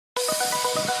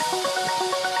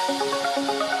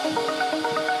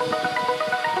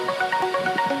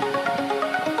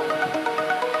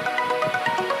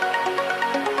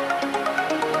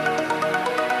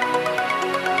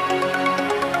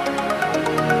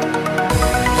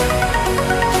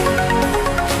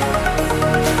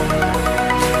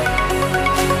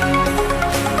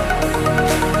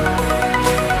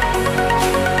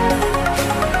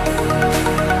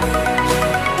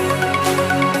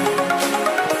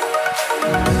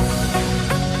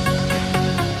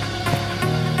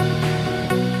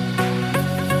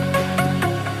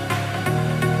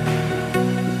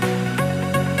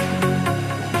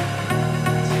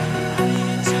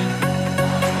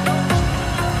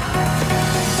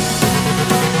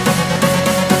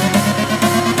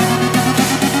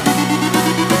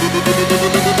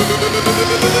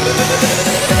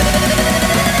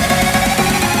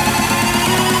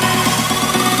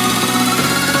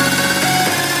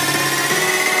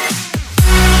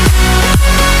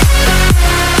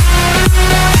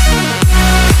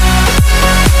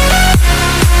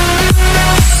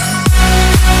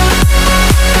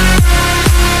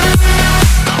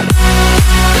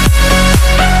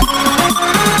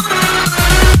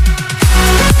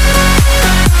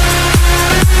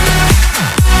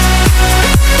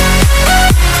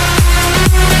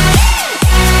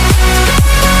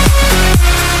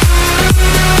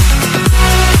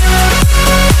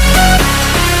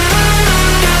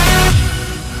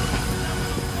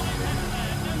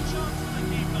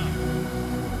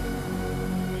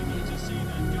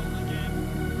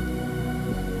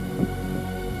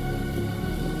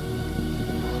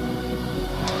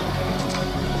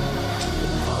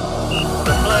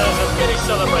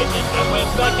celebrating, and we're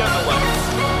back underway.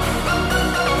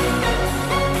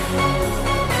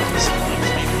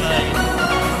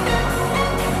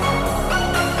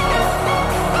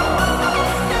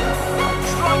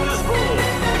 Strikers ball.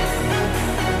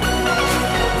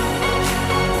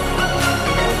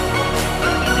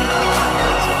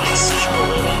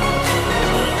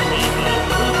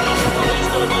 It's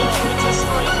going to be off. It's a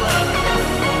straight leg.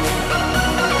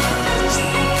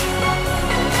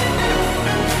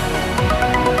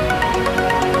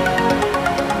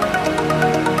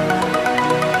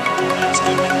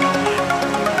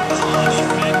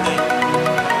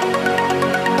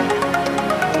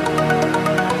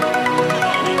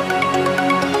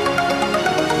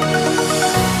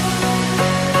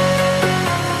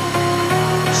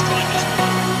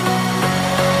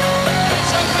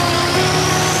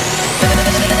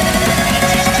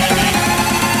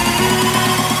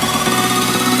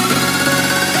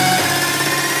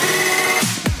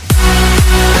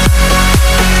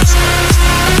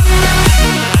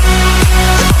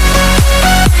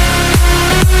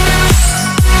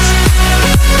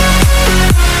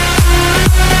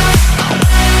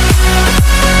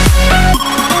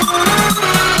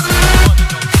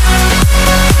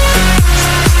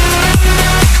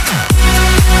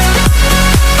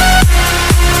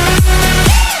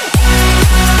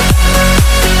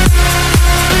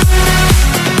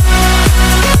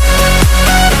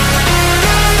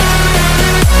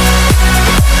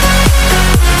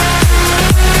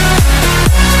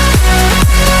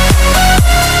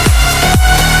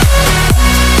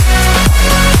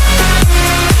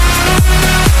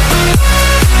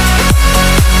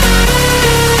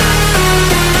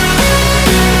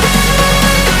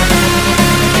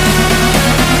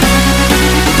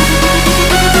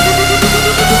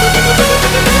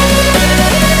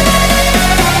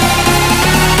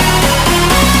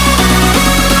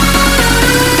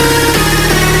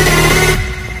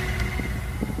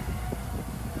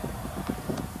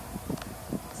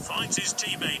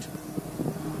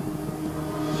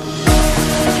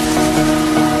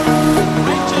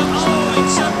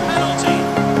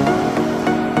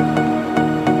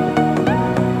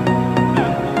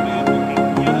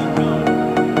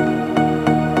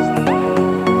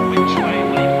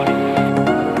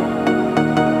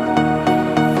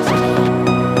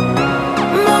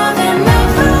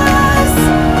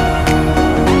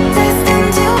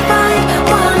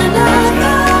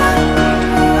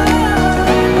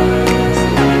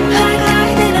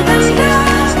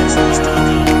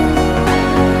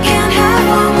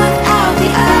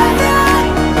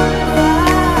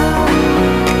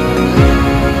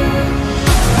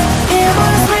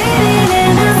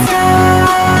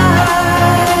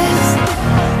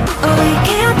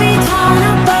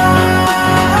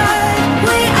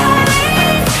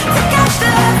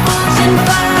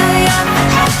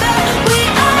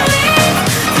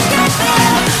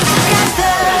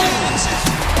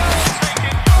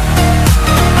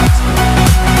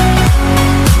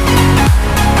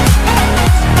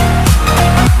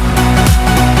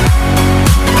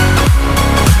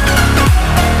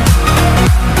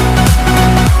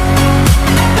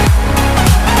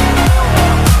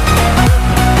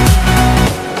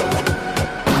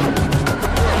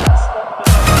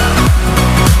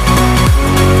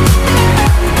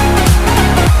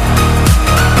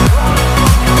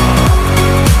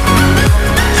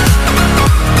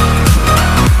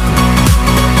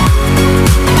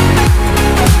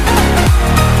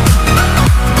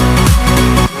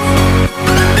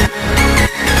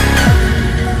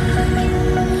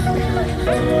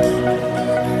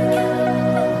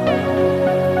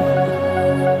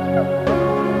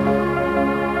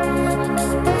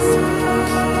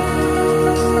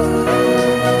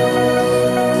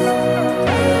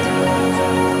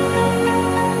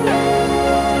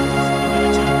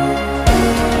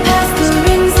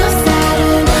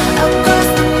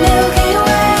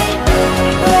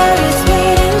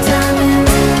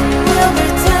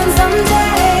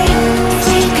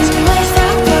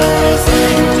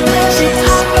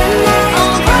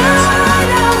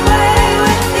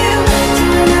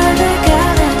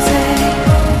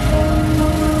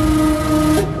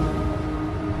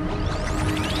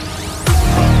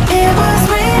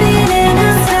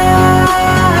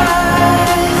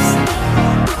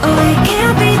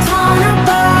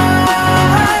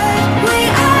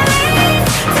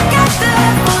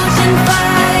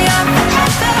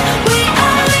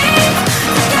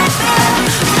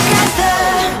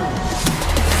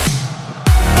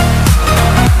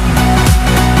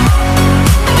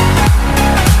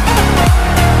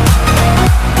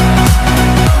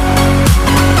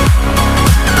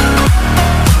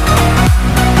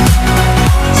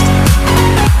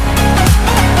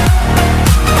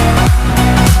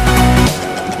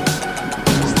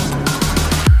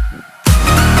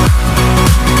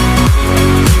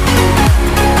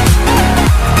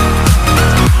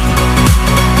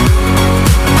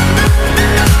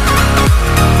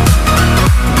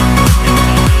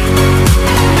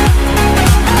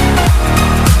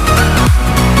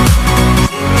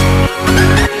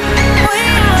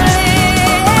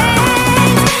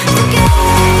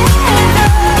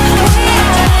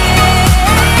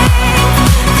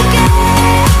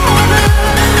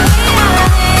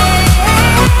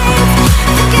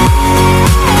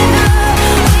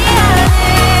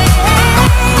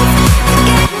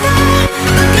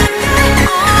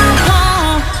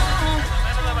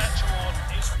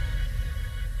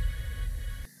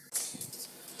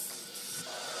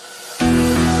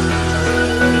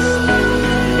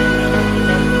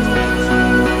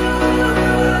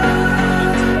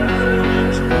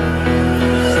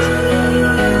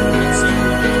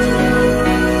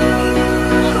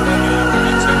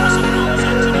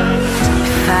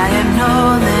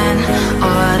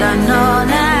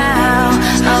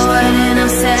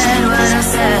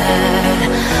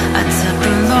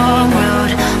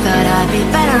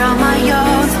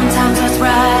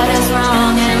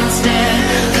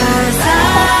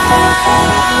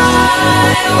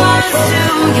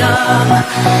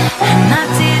 And I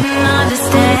didn't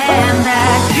understand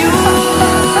that you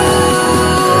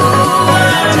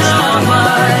were the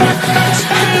one.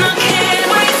 And I can't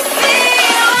wait to see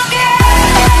you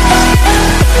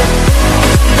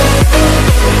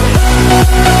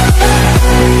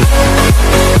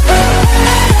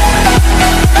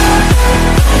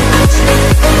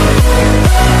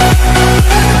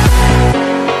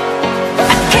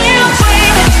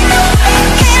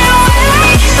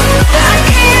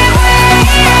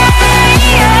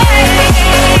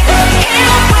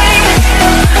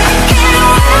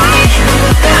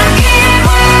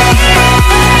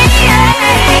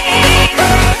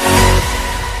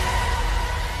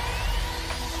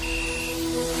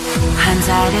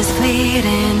hindsight is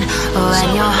fleeting when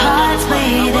your heart's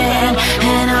bleeding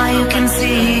and all you can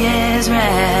see is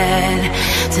red,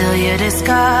 till you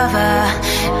discover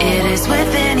it is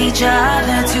within each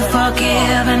other to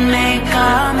forgive and make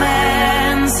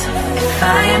amends. If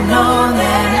I had known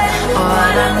then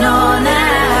what I know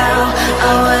now,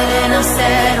 I wouldn't have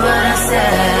said what I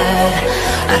said.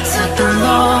 I took the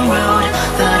long road,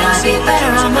 thought I'd be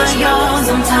better on my own.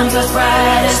 Sometimes what's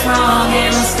right is wrong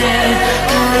instead,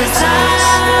 'cause I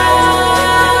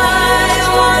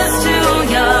was too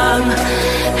young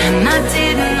and I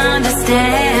didn't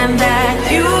understand that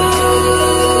you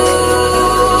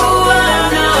were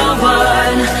the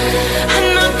one. And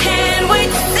I can't wait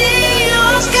to see you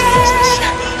again.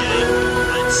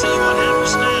 Let's see what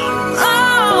happens now.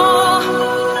 Oh,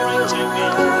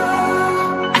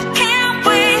 I can't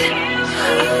wait,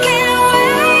 I can't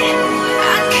wait,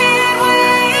 I can't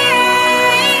wait,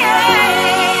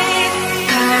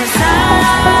 'cause I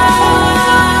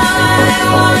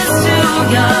was too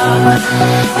young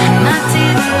and I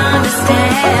didn't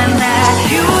understand that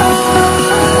you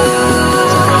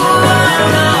were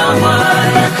the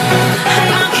one. And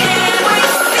I can't wait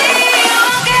to see you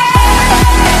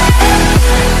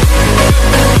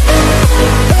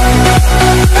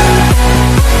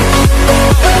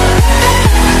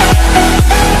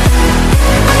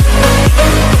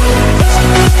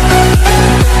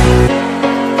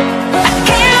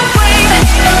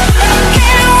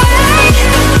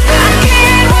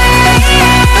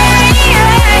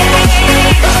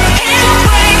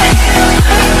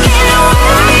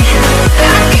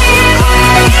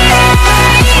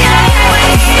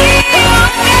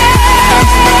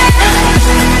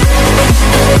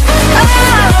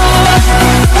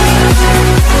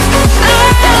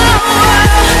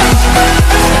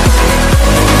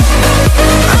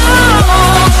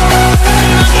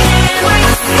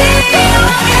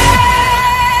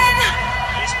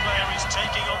This player is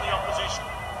taking on the opposition.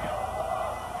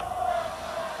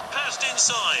 Passed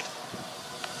inside.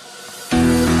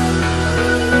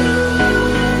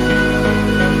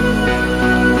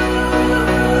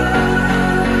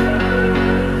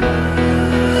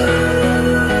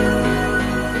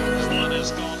 One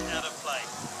has gone out of play.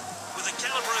 With a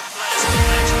caliber of players in the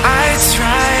match, I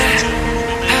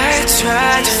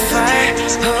tried to fight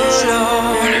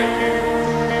alone,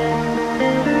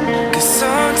 'cause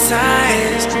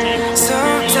sometimes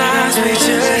we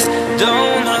just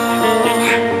don't know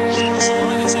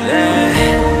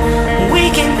that we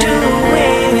can do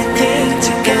anything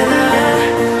together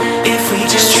if we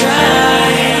just try.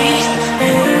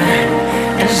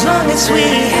 And as long as we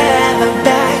have our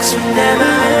backs,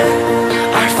 remember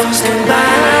our foes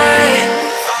combine.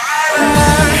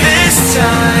 This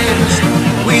time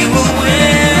we will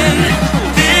win.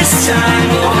 This time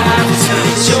we'll have to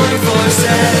join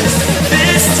forces.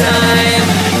 This time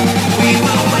we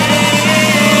will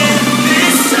win.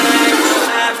 This time we'll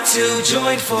have to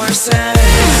join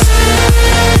forces.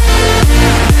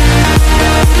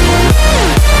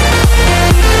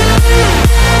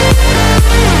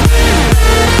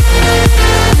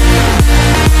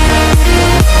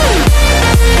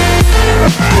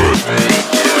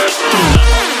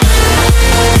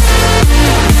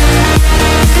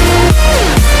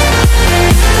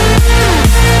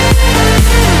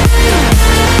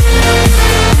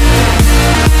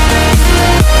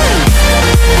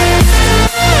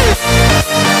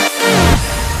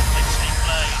 richly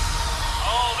played.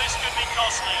 Oh, this could be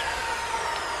costly.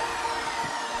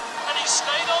 And he's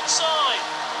stayed onside.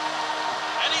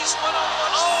 And he's won on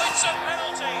one. Oh, it's a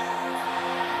penalty.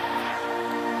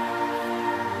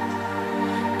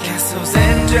 Castles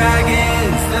and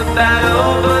dragons, the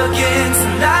battle begins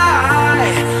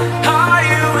tonight. Are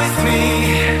you with me?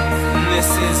 This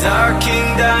is our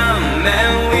kingdom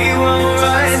and we won't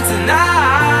run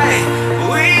tonight.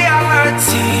 We are a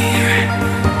team.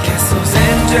 Castles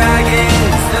and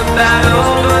dragons, the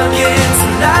battle begins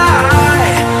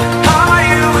tonight. Are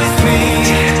you with me?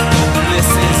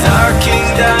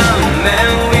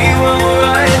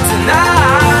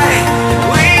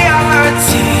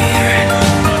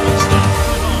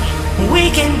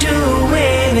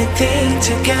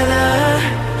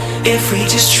 if we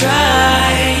just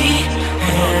try.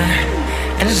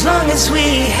 And as long as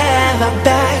we have our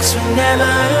backs,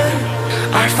 whenever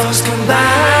our faults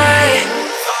combine,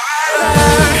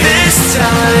 this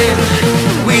time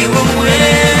we will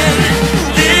win.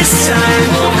 This time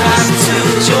we'll have to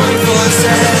join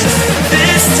forces.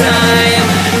 This time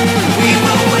we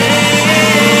will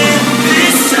win.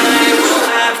 This time we'll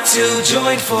have to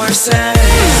join forces.